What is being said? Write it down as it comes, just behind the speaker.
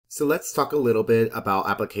So let's talk a little bit about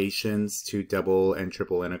applications to double and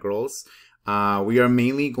triple integrals. We are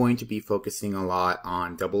mainly going to be focusing a lot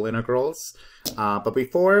on double integrals. But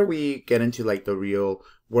before we get into like the real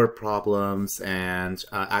word problems and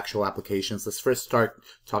actual applications, let's first start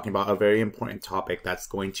talking about a very important topic that's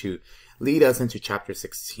going to lead us into chapter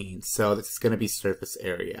 16. So this is going to be surface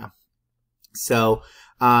area. So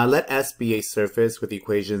let S be a surface with the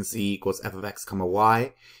equation z equals f of x comma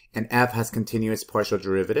y, and f has continuous partial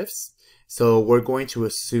derivatives. So we're going to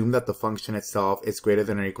assume that the function itself is greater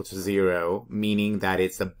than or equal to 0, meaning that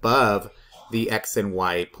it's above the x and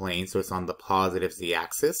y plane, so it's on the positive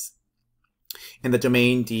z-axis. And the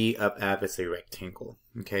domain D of f is a rectangle.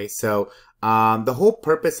 Okay, so the whole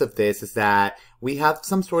purpose of this is that we have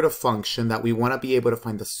some sort of function that we want to be able to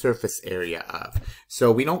find the surface area of.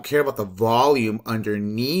 So we don't care about the volume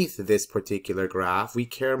underneath this particular graph. We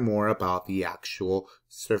care more about the actual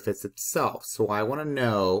surface itself. So I want to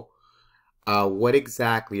know what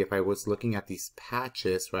exactly, if I was looking at these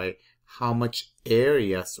patches, right, how much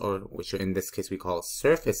area, or which in this case we call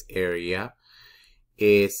surface area,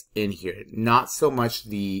 is in here, not so much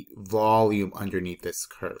the volume underneath this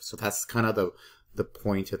curve. So that's kind of the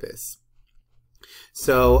point of this.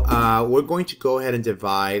 So we're going to go ahead and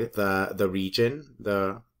divide the region,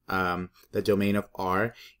 the domain of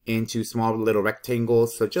R, into small little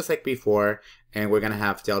rectangles. So just like before, and we're going to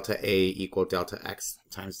have delta A equal delta X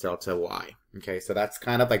times delta Y. Okay, so that's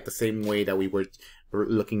kind of like the same way that we were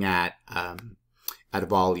looking at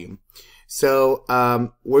volume. So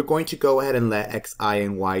we're going to go ahead and let xi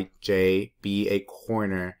and yj be a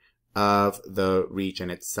corner of the region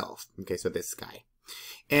itself. Okay, so this guy.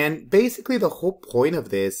 And basically the whole point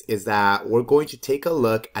of this is that we're going to take a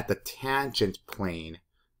look at the tangent plane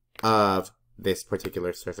of this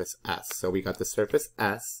particular surface S. So we got the surface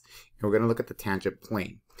S, and we're going to look at the tangent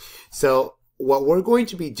plane. So what we're going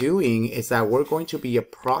to be doing is that we're going to be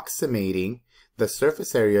approximating the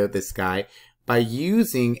surface area of this guy by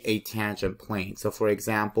using a tangent plane. So for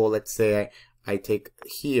example, let's say I take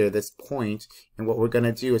here this point, and what we're going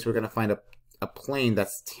to do is we're going to find a plane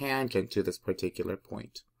that's tangent to this particular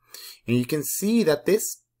point. And you can see that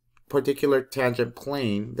this particular tangent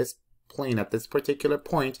plane, this plane at this particular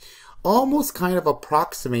point, almost kind of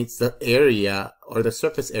approximates the area or the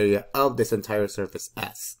surface area of this entire surface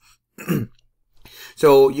S.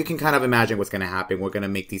 So you can kind of imagine what's going to happen. We're going to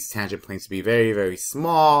make these tangent planes to be very, very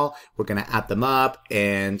small. We're going to add them up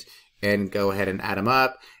and go ahead and add them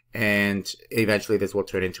up. And eventually this will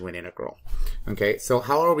turn into an integral. Okay, so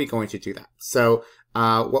how are we going to do that? So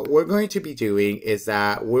what we're going to be doing is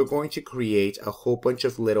that we're going to create a whole bunch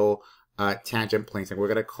of little tangent planes, and we're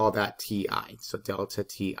going to call that Ti. So delta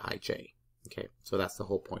Tij. Okay, so that's the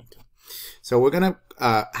whole point. So we're gonna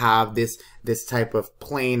have this type of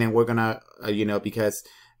plane, and we're gonna because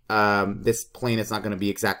this plane is not gonna be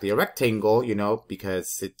exactly a rectangle,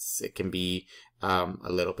 because it can be a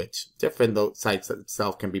little bit different. The sides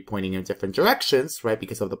itself can be pointing in different directions, right?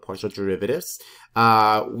 Because of the partial derivatives,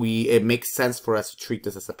 it makes sense for us to treat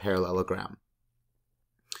this as a parallelogram.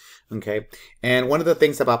 Okay, and one of the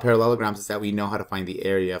things about parallelograms is that we know how to find the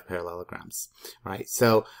area of parallelograms, right?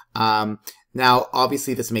 So now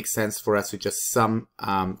obviously this makes sense for us to just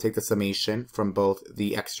take the summation from both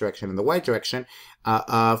the x direction and the y direction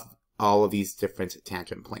of all of these different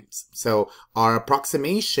tangent planes. So our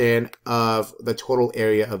approximation of the total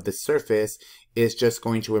area of the surface is just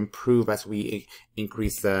going to improve as we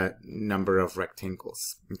increase the number of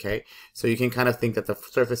rectangles. Okay, so you can kind of think that the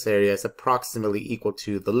surface area is approximately equal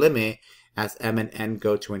to the limit as m and n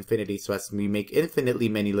go to infinity. So as we make infinitely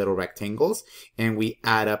many little rectangles, and we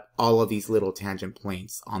add up all of these little tangent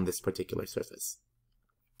planes on this particular surface.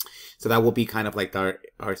 So that will be kind of like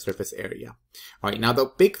our surface area. All right, now the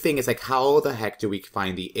big thing is like, how the heck do we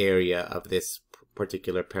find the area of this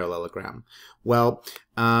particular parallelogram? Well,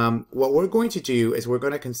 what we're going to do is we're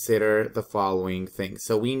going to consider the following things.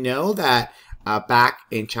 So we know that back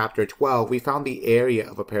in chapter 12, we found the area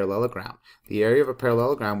of a parallelogram. The area of a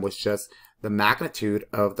parallelogram was just the magnitude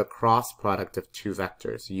of the cross product of two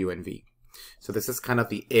vectors, u and v. So this is kind of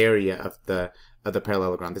the area of the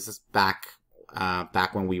parallelogram. This is back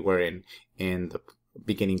when we were in the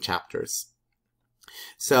beginning chapters.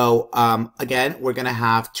 So again, we're going to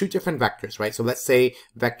have two different vectors, right? So let's say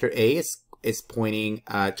vector A is pointing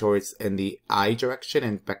towards in the I direction,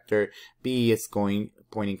 and vector B is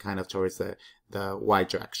pointing kind of towards the y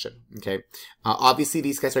direction. Okay, obviously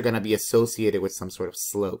these guys are going to be associated with some sort of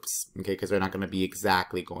slopes, okay, because they're not going to be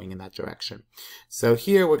exactly going in that direction. So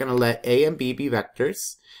here we're going to let A and B be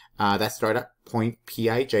vectors that start at point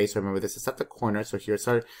Pij. So remember, this is at the corner. So here's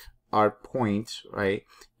our point, right?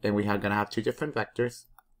 And we are going to have two different vectors,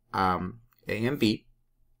 A and B.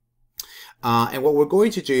 And what we're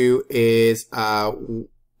going to do is,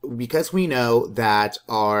 because we know that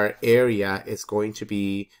our area is going to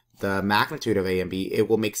be the magnitude of A and B, it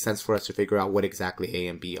will make sense for us to figure out what exactly A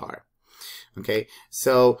and B are. Okay,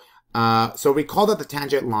 so recall that the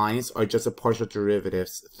tangent lines are just the partial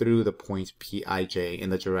derivatives through the point Pij in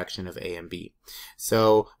the direction of A and B.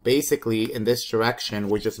 So basically, in this direction,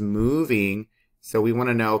 we're just moving. So we want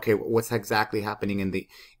to know, okay, what's exactly happening in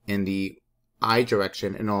the I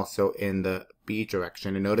direction and also in the B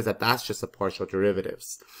direction. And notice that that's just the partial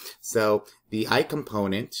derivatives. So the I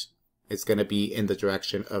component is going to be in the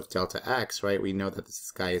direction of delta x, right? We know that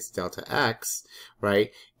this guy is delta x,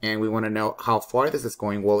 right? And we want to know how far this is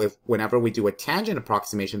going. Well, if whenever we do a tangent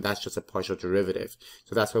approximation, that's just a partial derivative.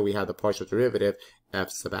 So that's why we have the partial derivative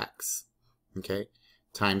f sub x, okay,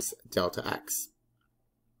 times delta x.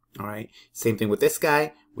 All right. Same thing with this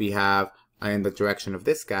guy. We have in the direction of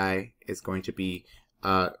this guy is going to be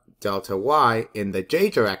delta y in the j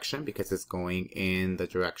direction because it's going in the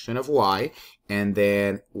direction of y, and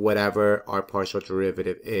then whatever our partial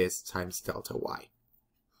derivative is times delta y.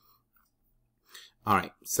 All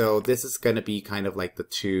right, so this is going to be kind of like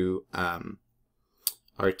the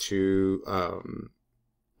our two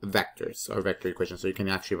vectors, or vector equations. So you can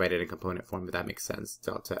actually write it in component form, but that makes sense.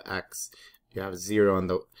 Delta x, you have 0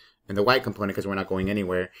 in the y component because we're not going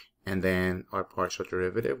anywhere, and then our partial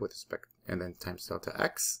derivative with respect, and then times delta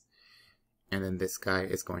x, and then this guy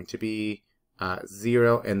is going to be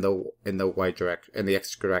 0 in the y direction, in the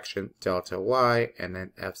x direction, delta y, and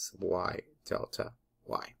then f sub y delta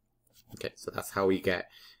y. Okay, so that's how we get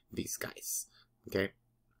these guys. Okay,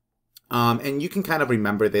 and you can kind of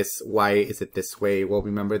remember this. Why is it this way? Well,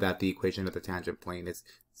 remember that the equation of the tangent plane is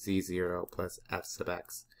z0 plus f sub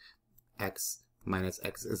x, x minus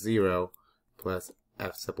x0 plus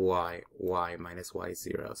f sub y, y minus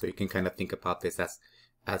y0. So you can kind of think about this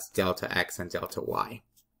as delta x and delta y.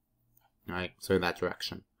 All right, so in that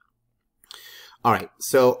direction. All right,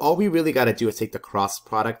 so all we really got to do is take the cross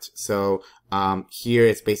product. So here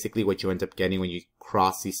is basically what you end up getting when you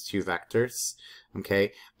cross these two vectors.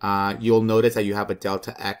 Okay, you'll notice that you have a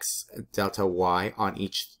delta x, delta y on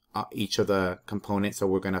each of the components. So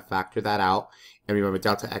we're going to factor that out. And remember,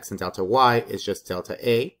 delta x and delta y is just delta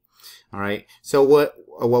a. All right, so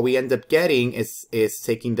what we end up getting is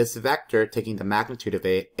taking this vector, taking the magnitude of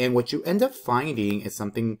it, and what you end up finding is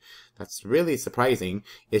something that's really surprising.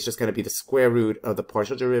 It's just going to be the square root of the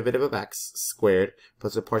partial derivative of x squared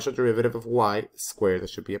plus the partial derivative of y squared, there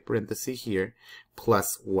should be a parenthesis here,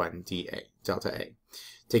 plus 1 dA, delta a.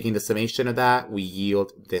 Taking the summation of that, we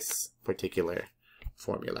yield this particular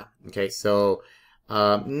formula. Okay, so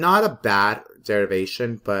not a bad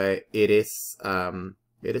derivation, but it is a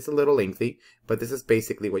little lengthy, but this is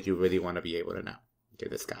basically what you really want to be able to know. Okay,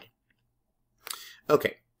 this guy.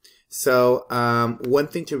 Okay, so one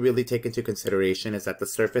thing to really take into consideration is that the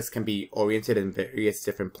surface can be oriented in various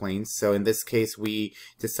different planes. So in this case, we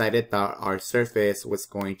decided that our surface was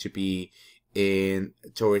going to be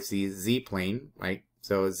towards the z-plane, right?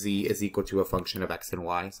 So z is equal to a function of x and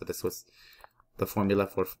y. So this was the formula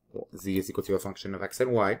for z is equal to a function of x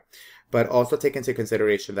and y. But also take into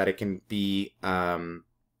consideration that it can be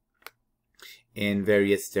in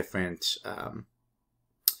various different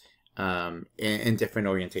in different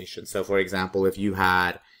orientations. So for example, if you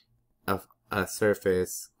had a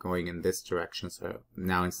surface going in this direction, so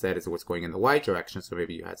now instead is what's going in the y direction, so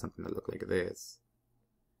maybe you had something that looked like this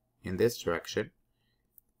in this direction,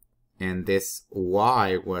 and this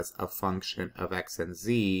y was a function of x and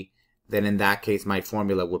z, then in that case my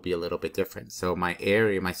formula would be a little bit different. So my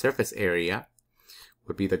area, my surface area,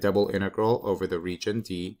 would be the double integral over the region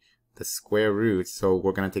D, the square root. So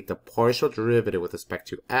we're going to take the partial derivative with respect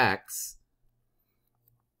to x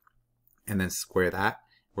and then square that.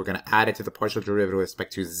 We're going to add it to the partial derivative with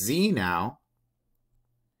respect to z now,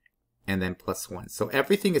 and then plus 1. So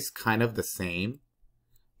everything is kind of the same.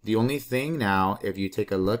 The only thing now, if you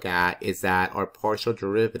take a look at, is that our partial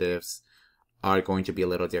derivatives are going to be a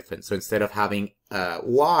little different. So instead of having a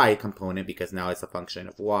y component, because now it's a function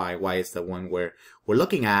of y is the one we're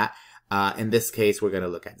looking at, in this case, we're going to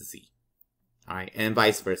look at z. All right, and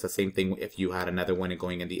vice versa. Same thing if you had another one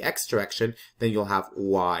going in the x direction, then you'll have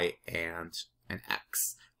y and an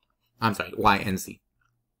x. I'm sorry, y and z.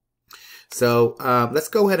 So let's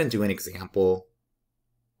go ahead and do an example.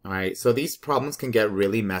 All right, so these problems can get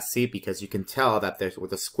really messy because you can tell that there's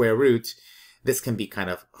with a square root, this can be kind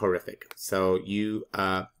of horrific. So you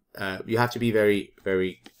have to be very,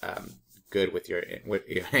 very good with your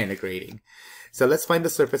integrating. So let's find the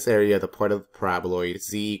surface area, the part of the paraboloid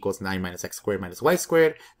z equals 9 minus x squared minus y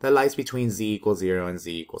squared that lies between z equals 0 and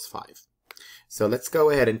z equals 5. So let's go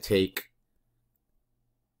ahead and take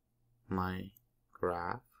my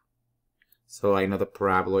graph. So I know the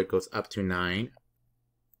paraboloid goes up to 9.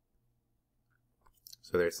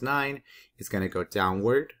 So there's 9. It's going to go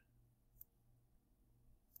downward.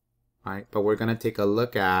 All right, but we're going to take a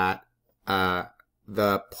look at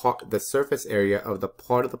the surface area of the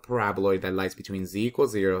part of the paraboloid that lies between z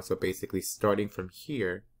equals 0. So basically starting from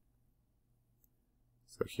here.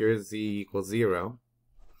 So here's z equals 0.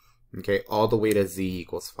 Okay, all the way to z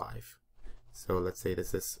equals 5. So let's say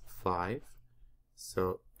this is 5.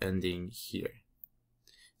 So ending here.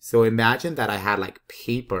 So imagine that I had like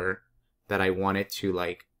paper that I wanted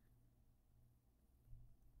to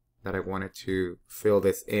fill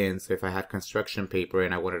this in. So if I had construction paper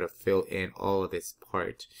and I wanted to fill in all of this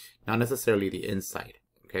part, not necessarily the inside,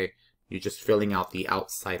 okay? You're just filling out the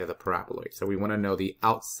outside of the paraboloid. So we want to know the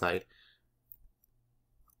outside.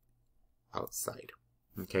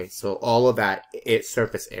 Okay, so all of that is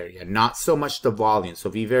surface area, not so much the volume. So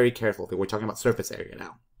be very careful. We're talking about surface area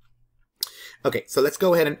now. Okay, so let's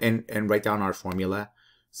go ahead and write down our formula.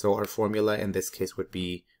 So our formula in this case would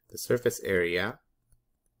be the surface area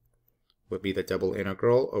would be the double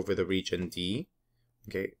integral over the region D.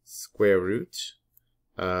 Okay, square root.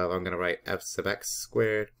 I'm going to write f sub x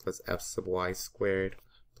squared plus f sub y squared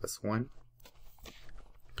plus 1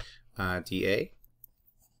 dA.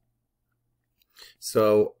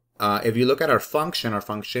 So if you look at our function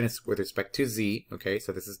is with respect to z. Okay,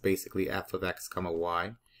 so this is basically f of x comma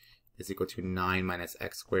y is equal to 9 minus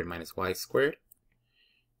x squared minus y squared.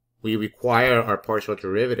 We require our partial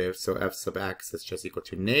derivative, so f sub x is just equal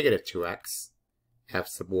to negative 2x. F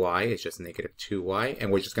sub y is just negative 2y,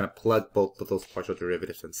 and we're just going to plug both of those partial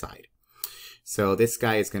derivatives inside. So this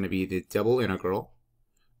guy is going to be the double integral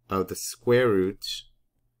of the square root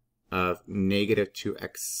of negative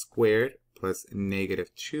 2x squared plus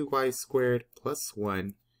negative 2y squared plus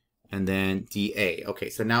 1, and then dA.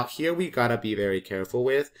 Okay, so now here we got to be very careful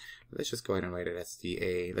with. Let's just go ahead and write it as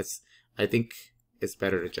dA. I think it's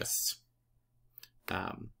better to just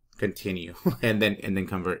continue and then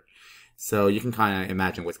convert. So you can kind of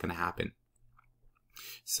imagine what's going to happen.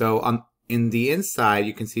 So in the inside,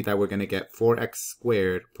 you can see that we're going to get 4x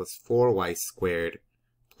squared plus 4y squared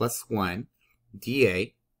plus 1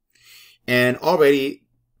 dA. And already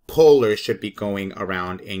polar should be going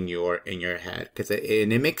around in your head, because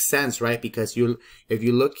it makes sense, right? Because if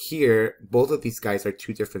you look here, both of these guys are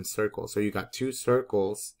two different circles. So you got two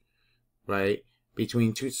circles, right?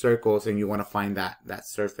 Between two circles, and you want to find that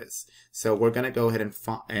surface. So we're going to go ahead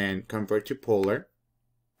and convert to polar.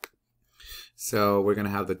 So we're going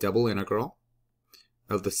to have the double integral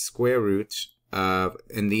of the square root of,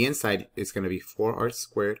 in the inside is going to be 4r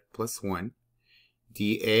squared plus 1.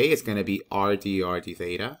 dA is going to be r dr d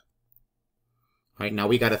theta. All right, now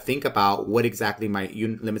we got to think about what exactly my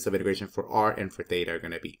limits of integration for r and for theta are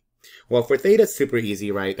going to be. Well, for theta, it's super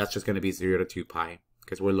easy, right? That's just going to be 0 to 2 pi.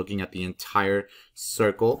 Because we're looking at the entire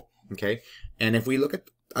circle, okay? And if we look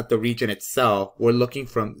at the region itself, we're looking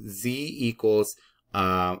from z equals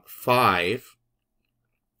 5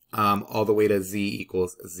 all the way to z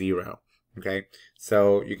equals 0, okay?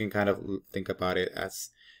 So you can kind of think about it as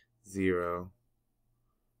 0,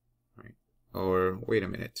 right? Or wait a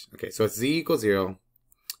minute. Okay, so it's z equals 0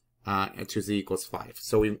 and to z equals 5.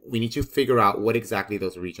 So we need to figure out what exactly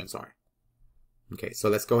those regions are. Okay, so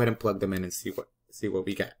let's go ahead and plug them in and see what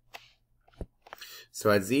we get.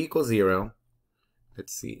 So at z equals 0,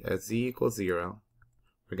 let's see, at z equals 0,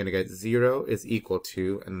 we're going to get 0 is equal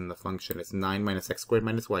to, and then the function is 9 minus x squared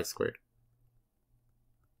minus y squared.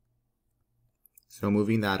 So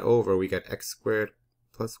moving that over, we get x squared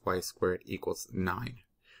plus y squared equals 9.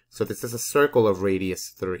 So this is a circle of radius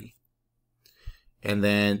 3. And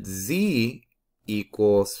then z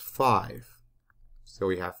equals 5. So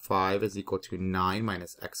we have 5 is equal to 9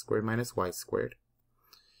 minus x squared minus y squared.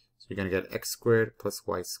 So you're going to get x squared plus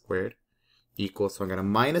y squared equals, so I'm going to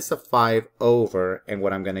minus a 5 over, and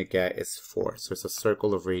what I'm going to get is 4. So it's a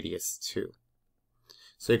circle of radius 2.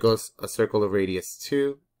 So it goes a circle of radius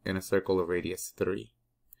 2 and a circle of radius 3.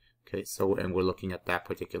 Okay, so, and we're looking at that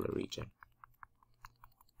particular region.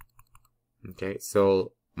 Okay,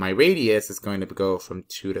 so my radius is going to go from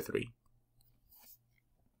 2 to 3.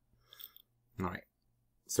 All right.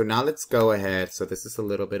 So now let's go ahead. So this is a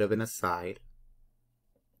little bit of an aside.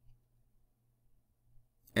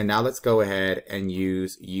 And now let's go ahead and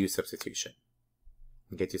use u substitution.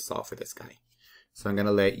 Okay, to solve for this guy. So I'm going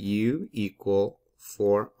to let u equal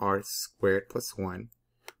 4r squared plus 1.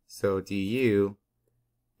 So du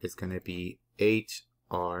is going to be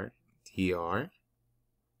 8r dr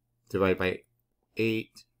divided by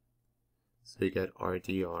 8. So we get r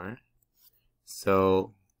dr.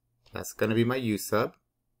 So that's going to be my u sub.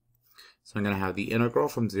 So I'm going to have the integral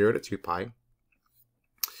from 0 to 2 pi.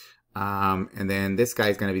 And then this guy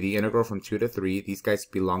is going to be the integral from 2 to 3. These guys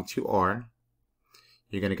belong to r.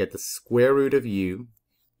 You're going to get the square root of u.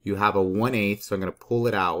 You have a 1/8, so I'm going to pull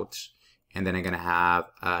it out. And then I'm going to have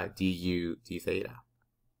du d theta.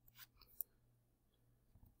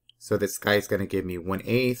 So this guy is going to give me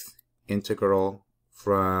 1/8 integral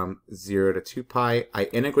from 0 to 2 pi. I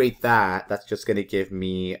integrate that. That's just going to give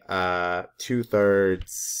me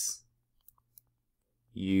 2/3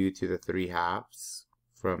 u to the 3/2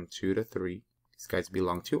 from 2 to 3. These guys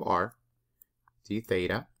belong to r, d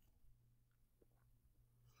theta.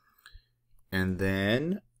 And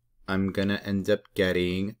then I'm going to end up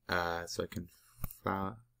getting, so I can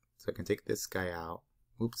take this guy out.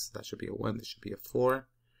 Oops, that should be a 1. This should be a 4.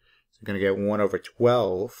 So I'm going to get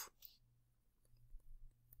 1/12.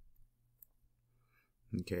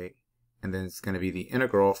 Okay, and then it's going to be the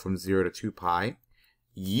integral from 0 to 2 pi.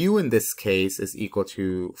 U in this case is equal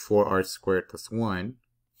to 4r squared plus 1.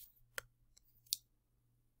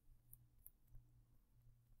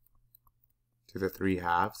 To the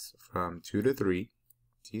 3/2 from 2 to 3,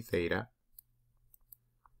 d theta.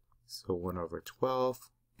 So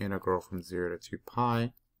 1/12, integral from 0 to 2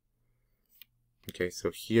 pi. Okay, so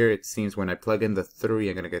here it seems when I plug in the 3,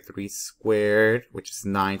 I'm going to get 3 squared, which is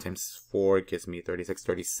 9 times 4 gives me 36,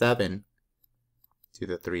 37 to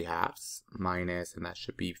the 3/2 minus, and that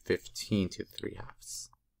should be 15 to the 3/2.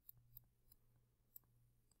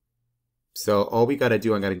 So all we got to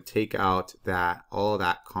do, I'm going to take out all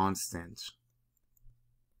that constant.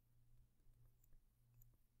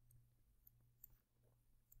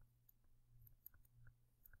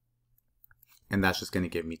 And that's just going to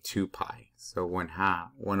give me 2 pi. So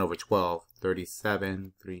 1/12,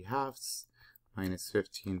 37 3/2 minus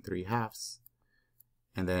 15 3/2.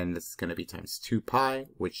 And then this is going to be times 2 pi,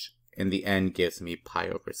 which in the end gives me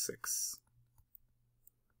pi/6.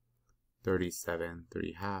 37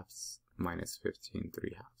 3/2 minus 15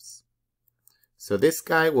 3/2. So this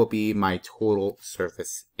guy will be my total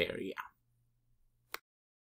surface area.